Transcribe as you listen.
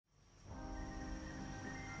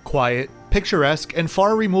quiet, picturesque, and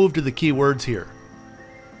far removed are the key words here.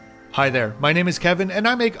 Hi there, my name is Kevin, and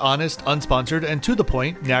I make honest, unsponsored, and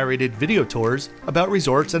to-the-point narrated video tours about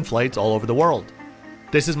resorts and flights all over the world.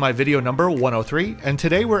 This is my video number 103, and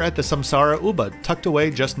today we're at the Samsara Ubud, tucked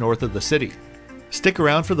away just north of the city. Stick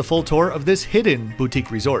around for the full tour of this hidden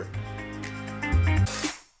boutique resort.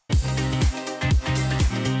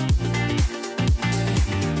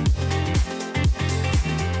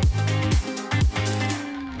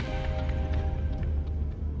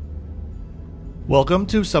 Welcome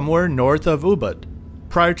to somewhere north of Ubud.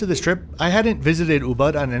 Prior to this trip, I hadn't visited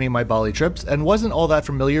Ubud on any of my Bali trips and wasn't all that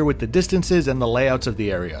familiar with the distances and the layouts of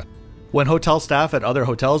the area. When hotel staff at other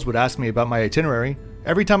hotels would ask me about my itinerary,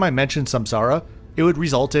 every time I mentioned Samsara, it would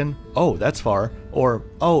result in, "Oh, that's far," or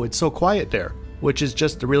 "Oh, it's so quiet there," which is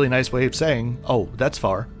just a really nice way of saying, "Oh, that's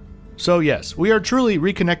far." So yes, we are truly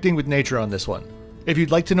reconnecting with nature on this one. If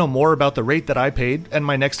you'd like to know more about the rate that I paid and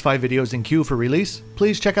my next 5 videos in queue for release,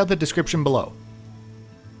 please check out the description below.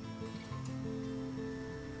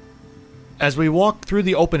 As we walk through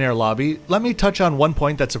the open-air lobby, let me touch on one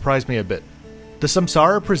point that surprised me a bit. The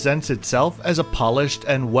Samsara presents itself as a polished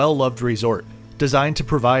and well-loved resort, designed to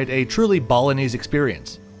provide a truly Balinese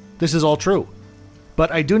experience. This is all true.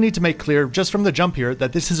 But I do need to make clear just from the jump here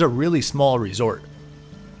that this is a really small resort.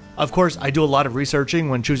 Of course, I do a lot of researching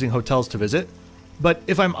when choosing hotels to visit, but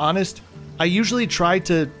if I'm honest, I usually try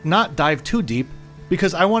to not dive too deep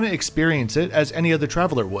because I want to experience it as any other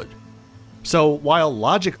traveler would. So while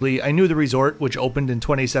logically I knew the resort, which opened in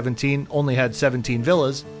 2017, only had 17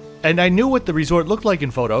 villas, and I knew what the resort looked like in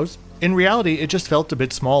photos, in reality it just felt a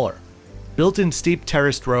bit smaller. Built in steep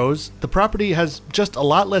terraced rows, the property has just a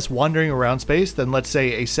lot less wandering around space than, let's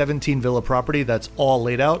say, a 17 villa property that's all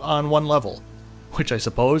laid out on one level, which I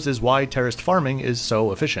suppose is why terraced farming is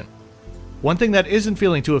so efficient. One thing that isn't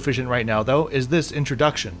feeling too efficient right now though is this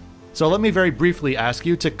introduction. So let me very briefly ask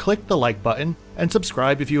you to click the like button and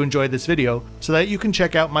subscribe if you enjoyed this video so that you can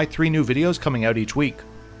check out my 3 new videos coming out each week.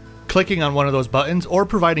 Clicking on one of those buttons or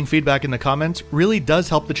providing feedback in the comments really does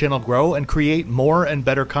help the channel grow and create more and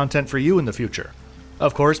better content for you in the future.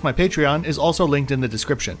 Of course, my Patreon is also linked in the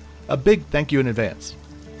description. A big thank you in advance.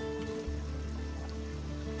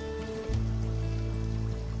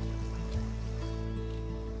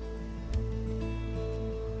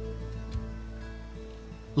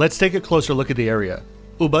 Let's take a closer look at the area.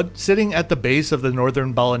 Ubud, sitting at the base of the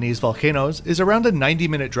northern Balinese volcanoes, is around a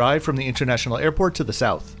 90-minute drive from the international airport to the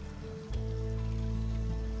south.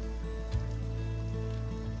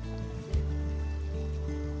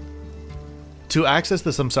 To access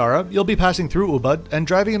the Samsara, you'll be passing through Ubud and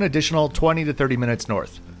driving an additional 20 to 30 minutes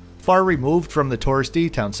north, far removed from the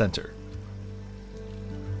touristy town center.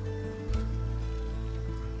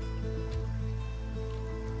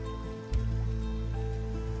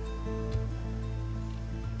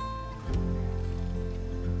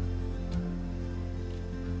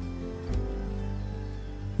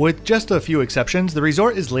 With just a few exceptions, the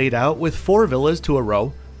resort is laid out with 4 villas to a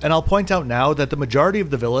row, and I'll point out now that the majority of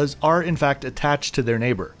the villas are in fact attached to their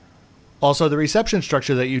neighbor. Also, the reception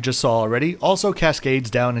structure that you just saw already also cascades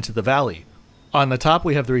down into the valley. On the top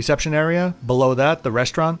we have the reception area, below that the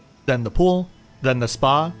restaurant, then the pool, then the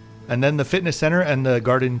spa, and then the fitness center and the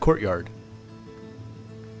garden courtyard.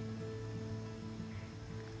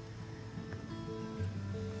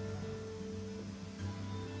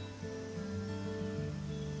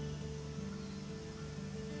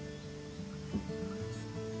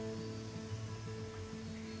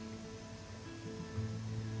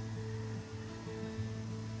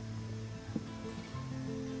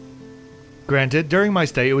 Granted, during my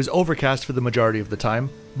stay it was overcast for the majority of the time,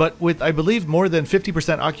 but with I believe more than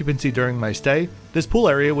 50% occupancy during my stay, this pool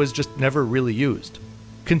area was just never really used,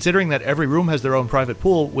 considering that every room has their own private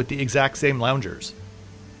pool with the exact same loungers.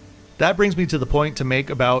 That brings me to the point to make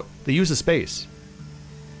about the use of space.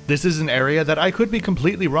 This is an area that I could be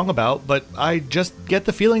completely wrong about, but I just get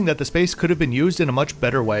the feeling that the space could have been used in a much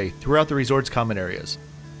better way throughout the resort's common areas.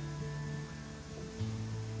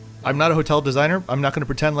 I'm not a hotel designer, I'm not going to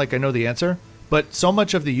pretend like I know the answer, but so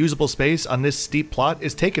much of the usable space on this steep plot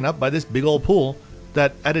is taken up by this big old pool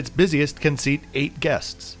that at its busiest can seat 8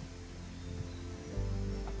 guests.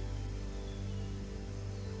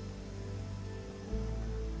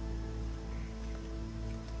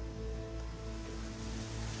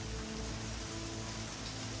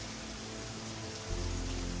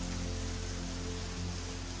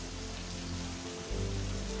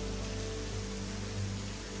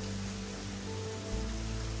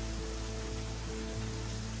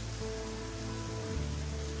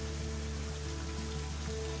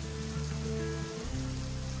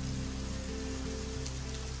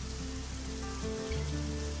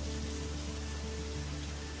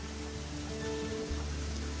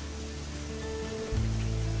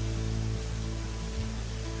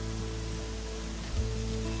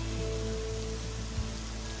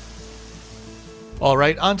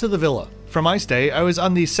 Alright, onto the villa. For my stay, I was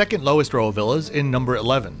on the second lowest row of villas in number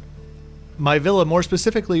 11. My villa more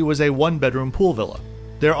specifically was a one-bedroom pool villa.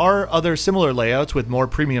 There are other similar layouts with more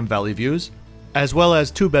premium valley views, as well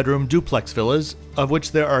as two-bedroom duplex villas, of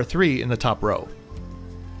which there are 3 in the top row.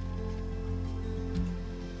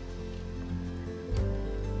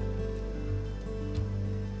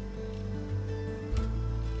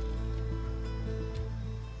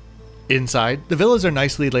 Inside, the villas are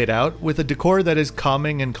nicely laid out with a decor that is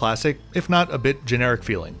calming and classic, if not a bit generic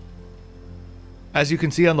feeling. As you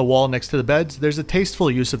can see on the wall next to the beds, there's a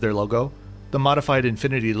tasteful use of their logo, the modified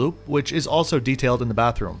infinity loop, which is also detailed in the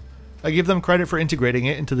bathroom. I give them credit for integrating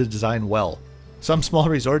it into the design well. Some small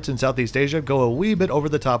resorts in Southeast Asia go a wee bit over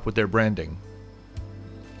the top with their branding.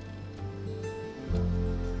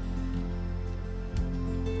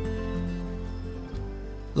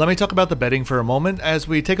 Let me talk about the bedding for a moment as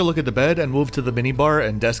we take a look at the bed and move to the minibar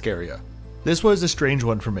and desk area. This was a strange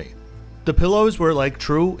one for me. The pillows were like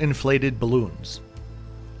true inflated balloons.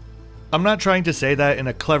 I'm not trying to say that in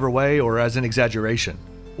a clever way or as an exaggeration.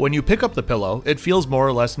 When you pick up the pillow, it feels more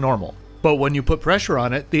or less normal. But when you put pressure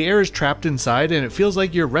on it, the air is trapped inside and it feels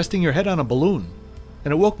like you're resting your head on a balloon.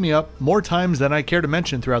 And it woke me up more times than I care to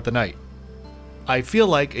mention throughout the night. I feel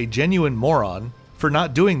like a genuine moron for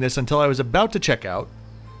not doing this until I was about to check out.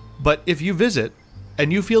 But if you visit,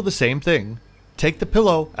 and you feel the same thing, take the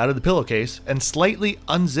pillow out of the pillowcase and slightly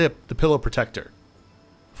unzip the pillow protector.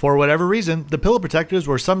 For whatever reason, the pillow protectors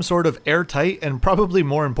were some sort of airtight and probably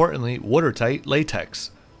more importantly, watertight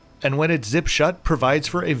latex. And when it's zipped shut, provides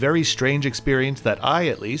for a very strange experience that I,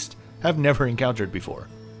 at least, have never encountered before.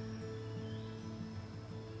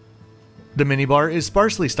 The minibar is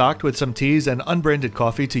sparsely stocked with some teas and unbranded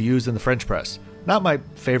coffee to use in the French press. Not my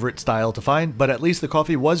favorite style to find, but at least the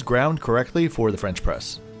coffee was ground correctly for the French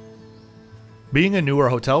press. Being a newer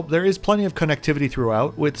hotel, there is plenty of connectivity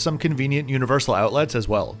throughout, with some convenient universal outlets as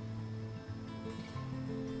well.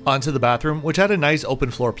 Onto the bathroom, which had a nice open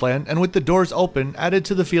floor plan, and with the doors open, added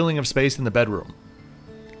to the feeling of space in the bedroom.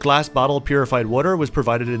 Glass bottle purified water was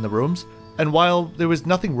provided in the rooms, and while there was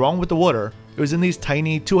nothing wrong with the water, it was in these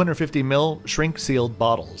tiny 250ml shrink-sealed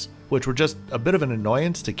bottles, which were just a bit of an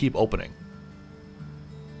annoyance to keep opening.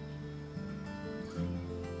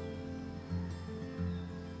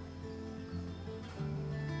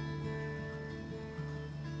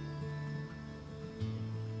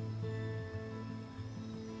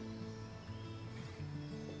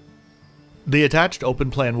 The attached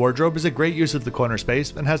open-plan wardrobe is a great use of the corner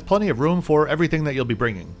space and has plenty of room for everything that you'll be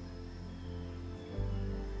bringing.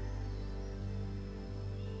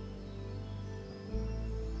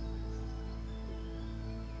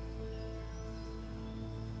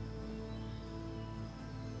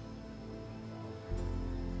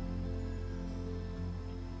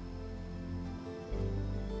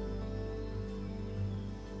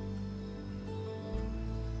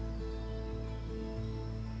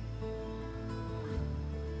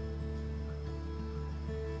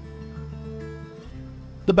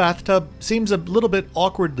 The bathtub seems a little bit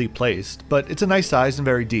awkwardly placed, but it's a nice size and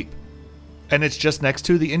very deep. And it's just next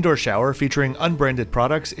to the indoor shower featuring unbranded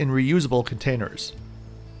products in reusable containers.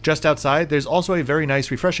 Just outside, there's also a very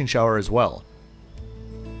nice refreshing shower as well.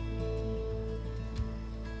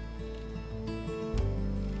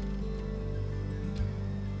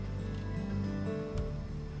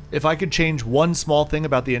 If I could change one small thing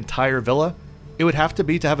about the entire villa, it would have to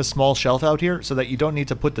be to have a small shelf out here so that you don't need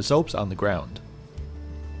to put the soaps on the ground.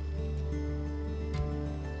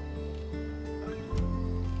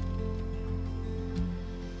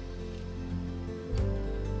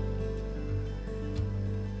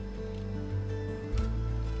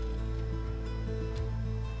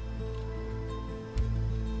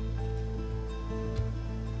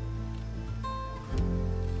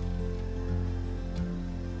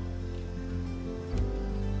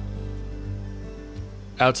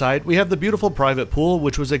 Outside, we have the beautiful private pool,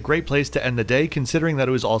 which was a great place to end the day considering that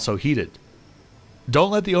it was also heated.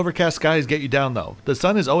 Don't let the overcast skies get you down though. The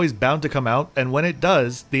sun is always bound to come out, and when it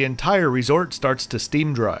does, the entire resort starts to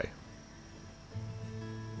steam dry.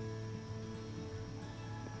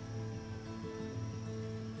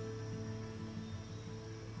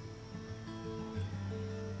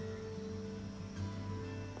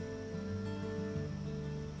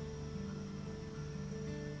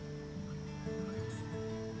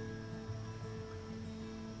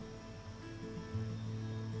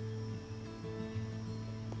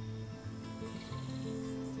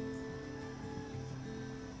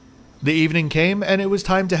 The evening came and it was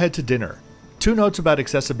time to head to dinner. 2 notes about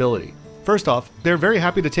accessibility. First off, they're very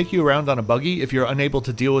happy to take you around on a buggy if you're unable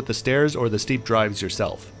to deal with the stairs or the steep drives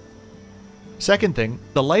yourself. Second thing,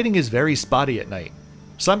 the lighting is very spotty at night.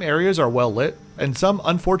 Some areas are well lit, and some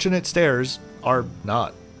unfortunate stairs are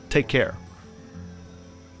not. Take care.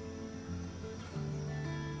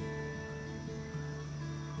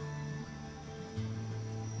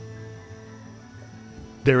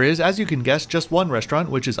 There is, as you can guess, just one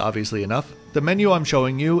restaurant, which is obviously enough. The menu I'm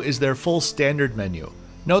showing you is their full standard menu.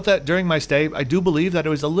 Note that during my stay, I do believe that it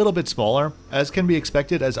was a little bit smaller, as can be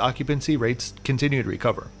expected as occupancy rates continue to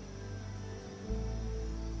recover.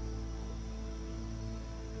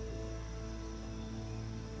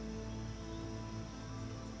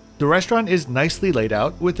 The restaurant is nicely laid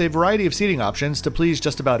out, with a variety of seating options to please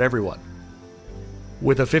just about everyone.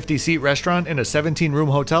 With a 50-seat restaurant in a 17-room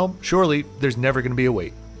hotel, surely there's never going to be a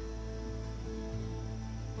wait.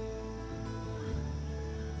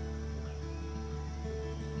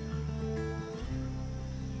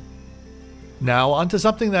 Now, onto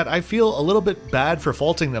something that I feel a little bit bad for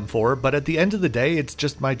faulting them for, but at the end of the day, it's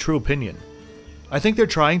just my true opinion. I think they're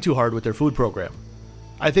trying too hard with their food program.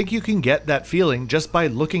 I think you can get that feeling just by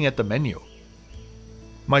looking at the menu.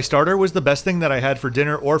 My starter was the best thing that I had for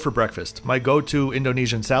dinner or for breakfast, my go-to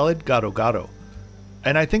Indonesian salad, gado-gado.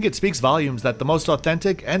 And I think it speaks volumes that the most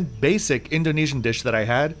authentic and basic Indonesian dish that I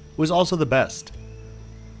had was also the best.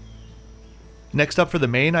 Next up for the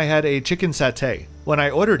main, I had a chicken satay. When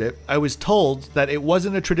I ordered it, I was told that it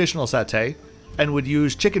wasn't a traditional satay and would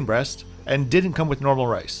use chicken breast and didn't come with normal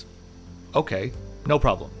rice. Okay, no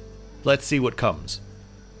problem. Let's see what comes.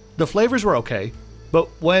 The flavors were okay, but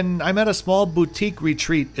when I'm at a small boutique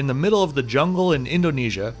retreat in the middle of the jungle in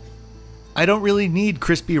Indonesia, I don't really need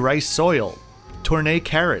crispy rice soil, tournay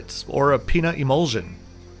carrots, or a peanut emulsion.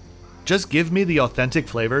 Just give me the authentic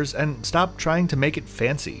flavors and stop trying to make it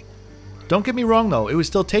fancy. Don't get me wrong though, it was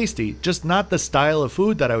still tasty, just not the style of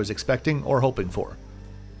food that I was expecting or hoping for.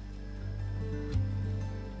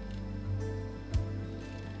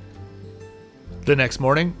 The next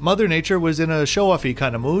morning, Mother Nature was in a show-offy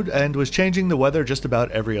kind of mood and was changing the weather just about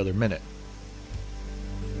every other minute.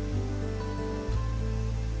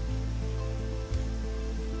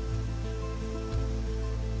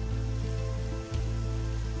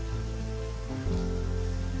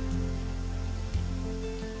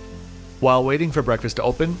 While waiting for breakfast to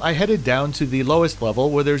open, I headed down to the lowest level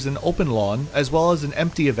where there's an open lawn as well as an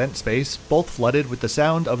empty event space, both flooded with the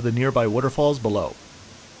sound of the nearby waterfalls below.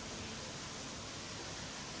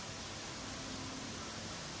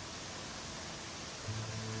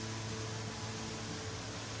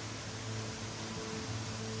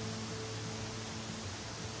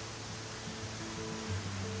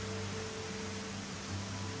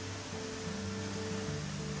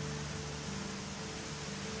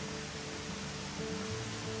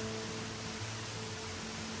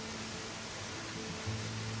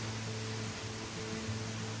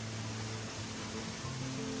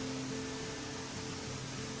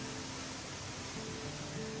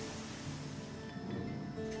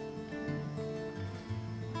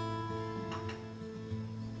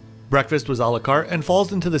 Breakfast was a la carte and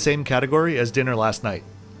falls into the same category as dinner last night.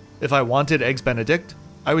 If I wanted eggs benedict,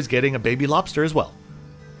 I was getting a baby lobster as well.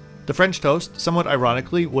 The French toast, somewhat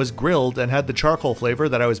ironically, was grilled and had the charcoal flavor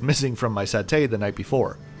that I was missing from my satay the night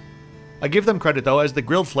before. I give them credit though, as the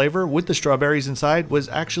grilled flavor with the strawberries inside was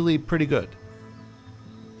actually pretty good.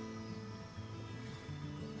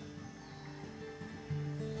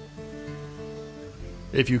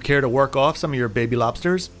 If you care to work off some of your baby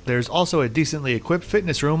lobsters, there's also a decently equipped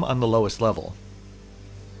fitness room on the lowest level.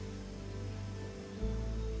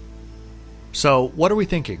 So, what are we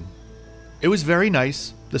thinking? It was very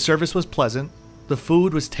nice, the service was pleasant, the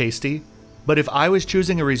food was tasty, but if I was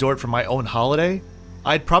choosing a resort for my own holiday,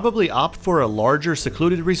 I'd probably opt for a larger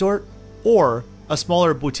secluded resort or a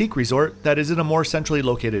smaller boutique resort that is in a more centrally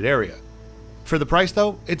located area. For the price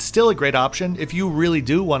though, it's still a great option if you really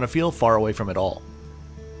do want to feel far away from it all.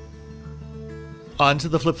 On to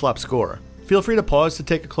the flip-flop score. Feel free to pause to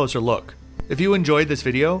take a closer look. If you enjoyed this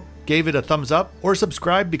video, gave it a thumbs up, or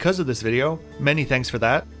subscribed because of this video, many thanks for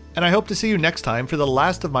that, and I hope to see you next time for the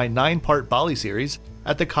last of my 9-part Bali series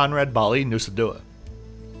at the Conrad Bali Nusa Dua.